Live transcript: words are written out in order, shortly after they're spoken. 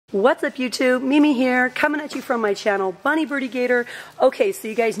What's up YouTube? Mimi here, coming at you from my channel, Bunny Birdie Gator. Okay, so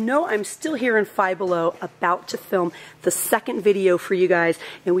you guys know I'm still here in Five Below, about to film the second video for you guys,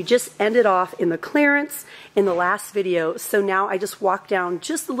 and we just ended off in the clearance in the last video, so now I just walked down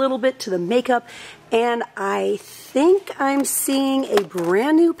just a little bit to the makeup, and I think I'm seeing a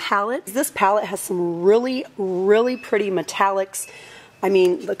brand new palette. This palette has some really pretty metallics. I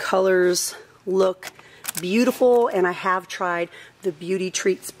mean, the colors look beautiful, and I have tried the Beauty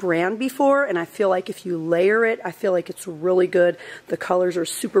Treats brand before, and I feel like if you layer it, I feel like it's really good. The colors are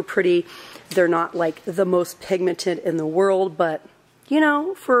super pretty. They're not like the most pigmented in the world, but you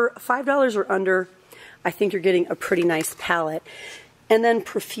know, for $5 or under, I think you're getting a pretty nice palette. And then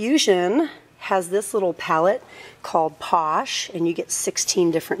Profusion has this little palette called Posh, and you get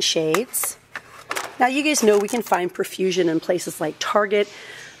 16 different shades. Now you guys know we can find Profusion in places like Target,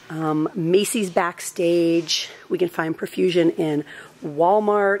 Macy's Backstage. We can find Profusion in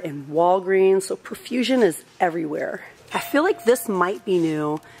Walmart and Walgreens, so Profusion is everywhere. I feel like this might be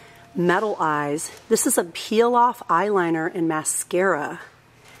new. Metal Eyes. This is a peel-off eyeliner and mascara.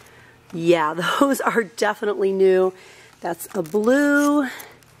 Yeah, those are definitely new. That's a blue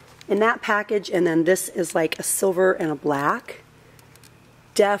in that package, and then this is like a silver and a black.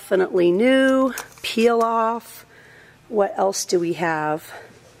 Definitely new. Peel off. What else do we have?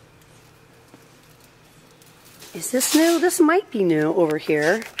 Is this new? This might be new over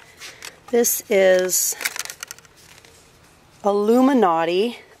here. This is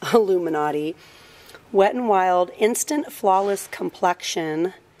Illuminati Wet n Wild Instant Flawless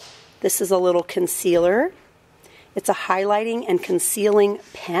Complexion. This is a little concealer. It's a highlighting and concealing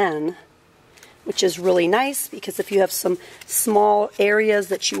pen, which is really nice because if you have some small areas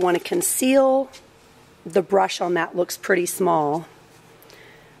that you want to conceal, the brush on that looks pretty small.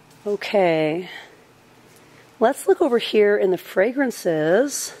 Okay. Let's look over here in the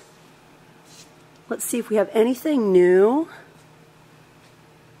fragrances. Let's see if we have anything new.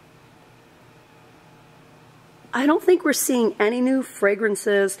 I don't think we're seeing any new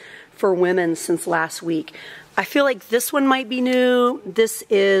fragrances for women since last week. I feel like this one might be new. This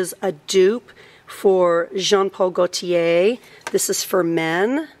is a dupe for Jean Paul Gaultier. This is for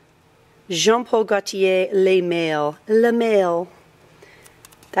men. Jean Paul Gaultier Le Male.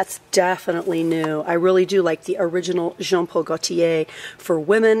 That's definitely new. I really do like the original Jean Paul Gaultier. For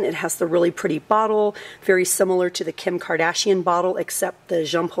women, it has the really pretty bottle, very similar to the Kim Kardashian bottle, except the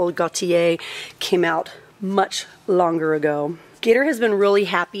Jean Paul Gaultier came out much longer ago. Gator has been really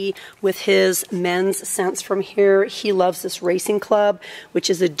happy with his men's scents from here. He loves this Racing Club, which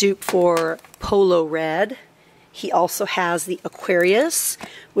is a dupe for Polo Red. He also has the Aquarius,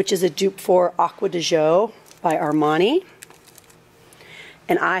 which is a dupe for Acqua di Gio by Armani.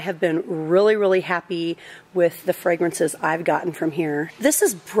 And I have been really happy with the fragrances I've gotten from here. This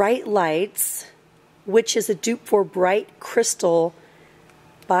is Bright Lights, which is a dupe for Bright Crystal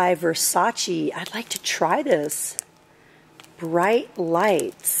by Versace. I'd like to try this. Bright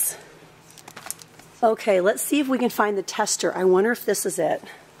Lights. Okay, let's see if we can find the tester. I wonder if this is it.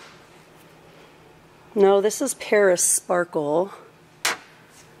 No, this is Paris Sparkle.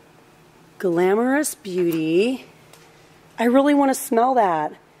 Glamorous Beauty. I really want to smell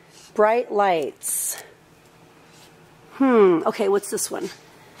that. Bright Lights. Okay, what's this one?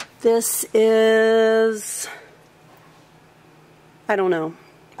 This is... I don't know.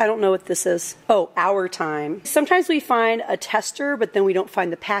 I don't know what this is. Oh, Our Time. Sometimes we find a tester, but then we don't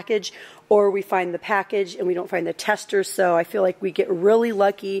find the package, or we find the package and we don't find the tester, so I feel like we get really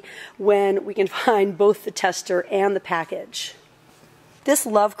lucky when we can find both the tester and the package. This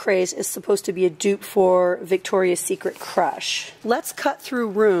Love Craze is supposed to be a dupe for Victoria's Secret Crush. Let's cut through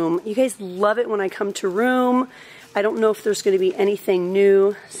Room. You guys love it when I come to Room. I don't know if there's going to be anything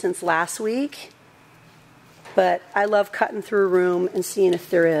new since last week, but I love cutting through Room and seeing if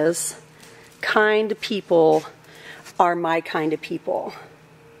there is. Kind people are my kind of people.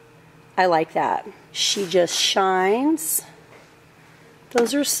 I like that. She Just Shines.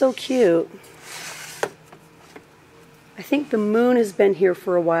 Those are so cute. I think the Moon has been here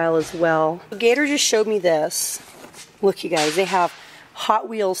for a while as well. Gator just showed me this. Look, you guys, they have Hot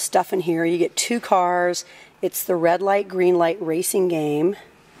Wheels stuff in here. You get 2 cars. It's the red light, green light racing game.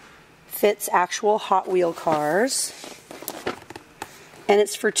 Fits actual Hot Wheel cars. And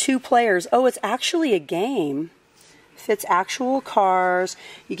it's for 2 players. Oh, it's actually a game. Fits actual cars.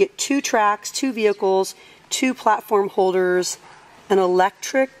 You get 2 tracks, 2 vehicles, 2 platform holders, an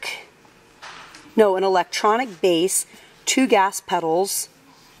electronic base, 2 gas pedals,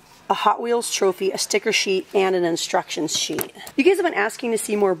 a Hot Wheels trophy, a sticker sheet, and an instructions sheet. You guys have been asking to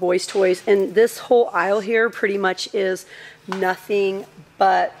see more boys' toys, and this whole aisle here pretty much is nothing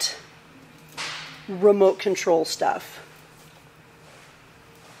but remote control stuff.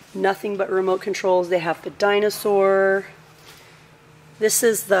 Nothing but remote controls. They have the dinosaur. This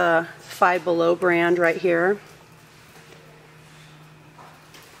is the Five Below brand right here.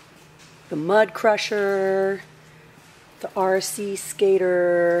 The Mud Crusher, the RC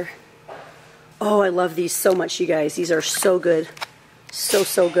Skater. Oh, I love these so much, you guys. These are so good.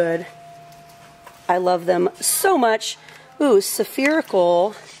 So good. I love them so much. Ooh,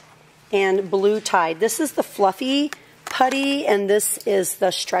 spherical and blue tide. This is the fluffy putty, and this is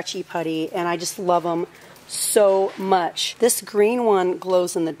the stretchy putty, and I just love them so much. This green one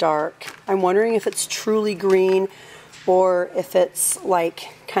glows in the dark. I'm wondering if it's truly green or if it's like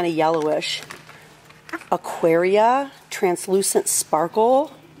kind of yellowish. Aquaria, translucent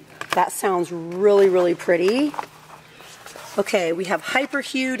sparkle. That sounds really pretty. Okay, we have Hyper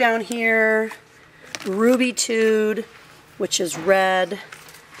Hue down here, Ruby Tude, which is red,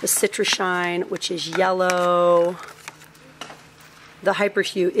 the Citrus Shine, which is yellow. The Hyper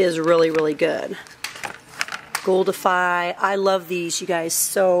Hue is really good. Goldify. I love these, you guys,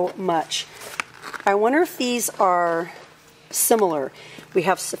 so much. I wonder if these are similar. We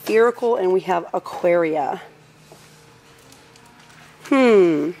have spherical and we have Aquaria.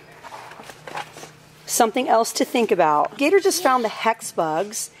 Something else to think about. Gator just found the Hex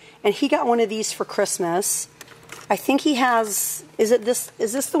Bugs, and he got one of these for Christmas. I think he has, is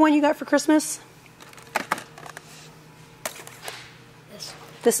this the one you got for Christmas?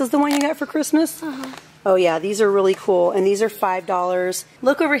 This is the one you got for Christmas? Oh yeah, these are really cool, and these are $5.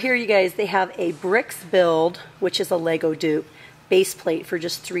 Look over here, you guys. They have a Bricks Build, which is a Lego dupe, base plate for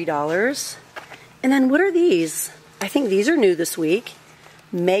just $3. And then what are these? I think these are new this week.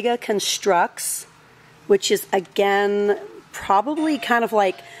 Mega Constructs, which is, again, probably kind of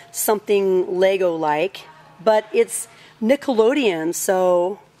like something Lego-like, but it's Nickelodeon,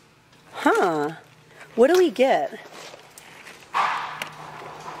 so, what do we get?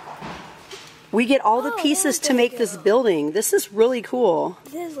 We get all the pieces to make this building. This is really cool.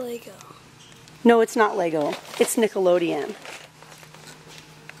 This is Lego. No, it's not Lego. It's Nickelodeon.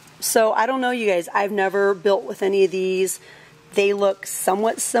 So, I don't know, you guys. I've never built with any of these. They look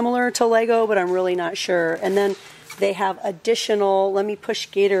somewhat similar to Lego, but I'm really not sure. And then they have additional, let me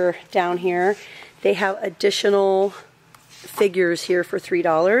push Gator down here. They have additional figures here for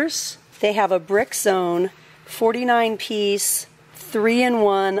 $3. They have a Brick Zone 49-piece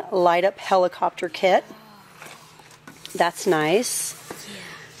 3-in-1 light-up helicopter kit. That's nice.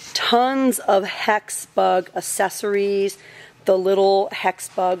 Tons of Hex Bug accessories. The little Hex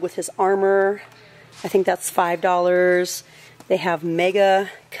Bug with his armor. I think that's $5. They have Mega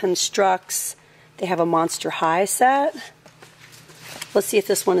Constructs. They have a Monster High set. Let's see if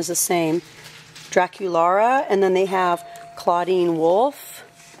this one is the same. Draculara, and then they have Claudine Wolf.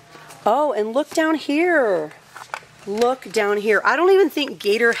 Oh, and look down here. Look down here. I don't even think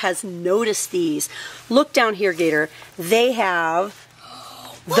Gator has noticed these. Look down here, Gator. They have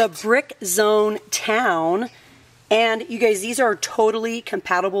the Brick Zone Town. And you guys, these are totally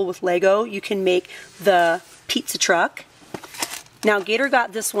compatible with Lego. You can make the pizza truck. Now, Gator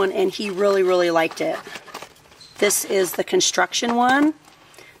got this one, and he really liked it. This is the construction one.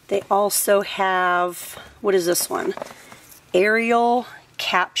 They also have, what is this one? Aerial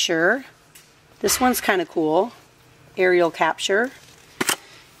Capture. This one's kind of cool. Aerial Capture.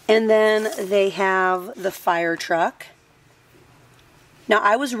 And then they have the fire truck. Now,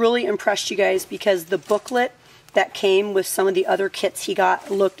 I was really impressed, you guys, because the booklet that came with some of the other kits he got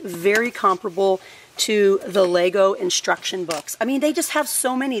looked very comparable to the Lego instruction books. I mean, they just have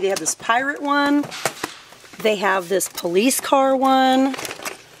so many. They have this pirate one. They have this police car one.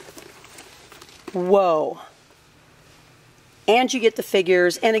 Whoa. And you get the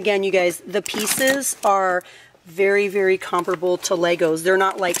figures. And again, you guys, the pieces are very comparable to Legos. They're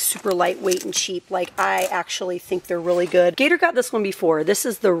not like super lightweight and cheap. Like, I actually think they're really good. Gator got this one before. This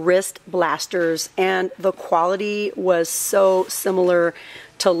is the Wrist Blasters, and the quality was so similar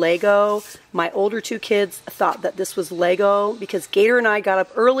to Lego. My older two kids thought that this was Lego because Gator and I got up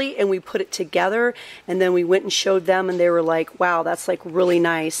early and we put it together, and then we went and showed them, and they were like, wow, that's like really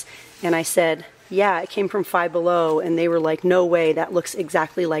nice. And I said, yeah, it came from Five Below, and they were like, no way, that looks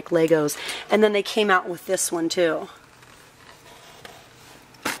exactly like Legos. And then they came out with this one too.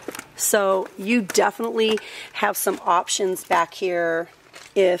 So you definitely have some options back here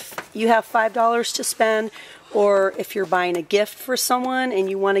if you have $5 to spend, or if you're buying a gift for someone and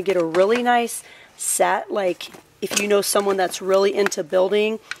you want to get a really nice set. Like if you know someone that's really into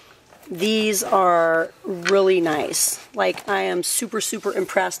building, These are really nice. Like, I am super, super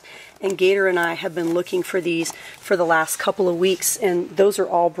impressed. And Gator and I have been looking for these for the last couple of weeks, and those are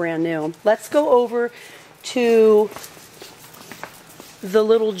all brand new. Let's go over to the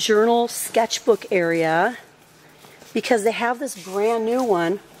little journal sketchbook area, because they have this brand new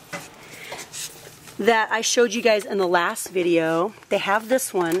one that I showed you guys in the last video. They have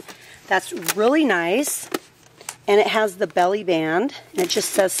this one that's really nice, and it has the belly band, and it just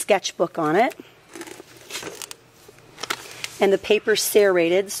says sketchbook on it. And the paper's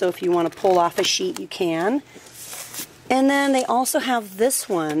serrated, so if you want to pull off a sheet, you can. And then they also have this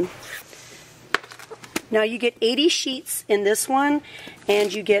one. Now you get 80 sheets in this one,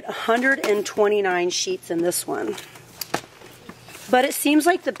 and you get 129 sheets in this one. But it seems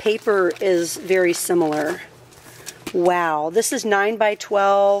like the paper is very similar. Wow, this is 9 by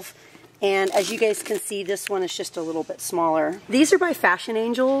 12. And as you guys can see, this one is just a little bit smaller. These are by Fashion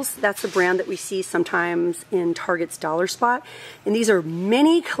Angels. That's the brand that we see sometimes in Target's Dollar Spot. And these are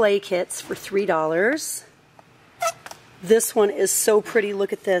mini clay kits for $3. This one is so pretty.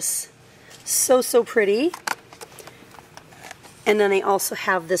 Look at this. So, so pretty. And then they also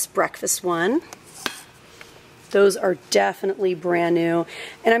have this breakfast one. Those are definitely brand new.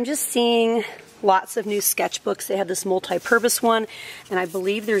 And I'm just seeing lots of new sketchbooks. They have this multi-purpose one, and I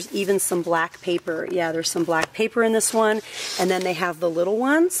believe there's even some black paper. Yeah, there's some black paper in this one. And then they have the little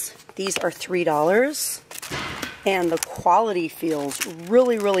ones. These are $3. And the quality feels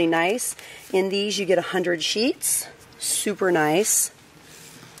really, really nice. In these, you get 100 sheets. Super nice.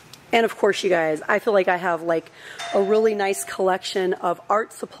 And of course, you guys, I feel like I have like a really nice collection of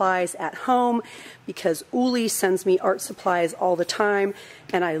art supplies at home, because Uli sends me art supplies all the time,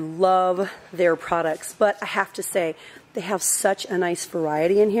 and I love their products. But I have to say, they have such a nice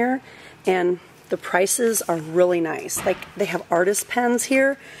variety in here, and the prices are really nice. Like, they have artist pens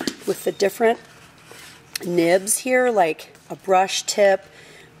here with the different nibs here, like a brush tip,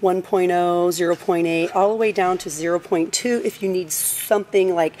 1.0, 0.8, all the way down to 0.2 if you need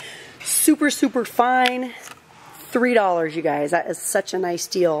something like super, super fine. $3, you guys. That is such a nice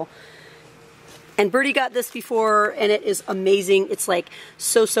deal. And Birdie got this before, and it is amazing. It's like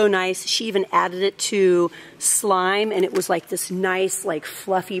so, so nice. She even added it to slime, and it was like this nice, like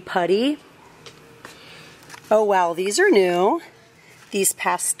fluffy putty. Oh wow, these are new. These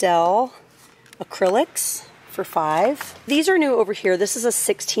pastel acrylics for $5. These are new over here. This is a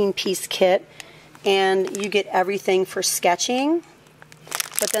 16-piece kit, and you get everything for sketching.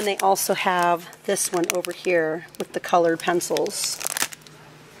 But then they also have this one over here with the colored pencils.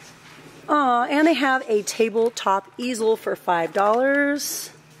 And they have a tabletop easel for $5.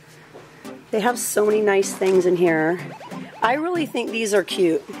 They have so many nice things in here. I really think these are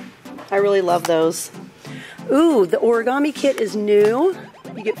cute. I really love those. Ooh, the origami kit is new.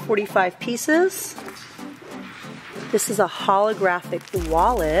 You get 45 pieces. This is a holographic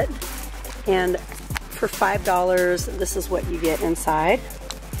wallet, and for $5, this is what you get inside.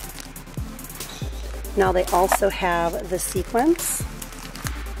 Now they also have the sequins.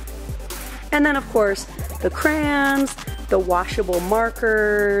 And then of course, the crayons, the washable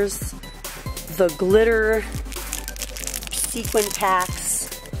markers, the glitter sequin packs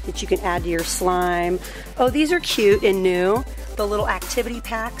that you can add to your slime. Oh, these are cute and new. The little activity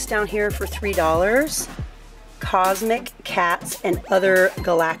packs down here for $3. Cosmic cats and other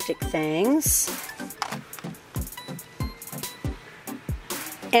galactic things.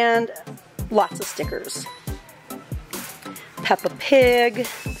 And lots of stickers. Peppa Pig.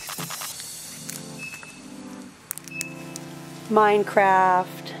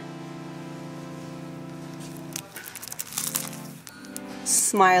 Minecraft.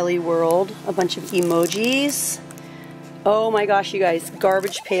 Smiley World. A bunch of emojis. Oh my gosh, you guys.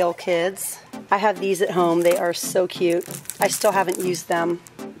 Garbage Pail Kids. I have these at home. They are so cute. I still haven't used them.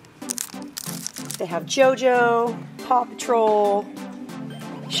 They have JoJo, Paw Patrol,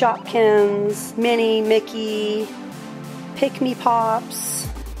 Shopkins, Minnie, Mickey, Pick Me Pops,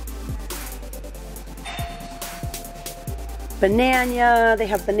 Banana. They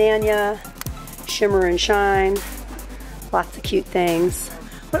have Banana, Shimmer and Shine. Lots of cute things.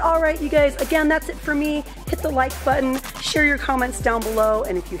 But alright, you guys, again, that's it for me. Hit the like button, share your comments down below,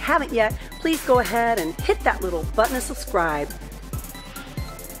 and if you haven't yet, please go ahead and hit that little button to subscribe.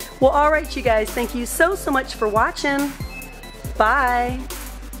 Well, alright, you guys, thank you so, so much for watching. Bye.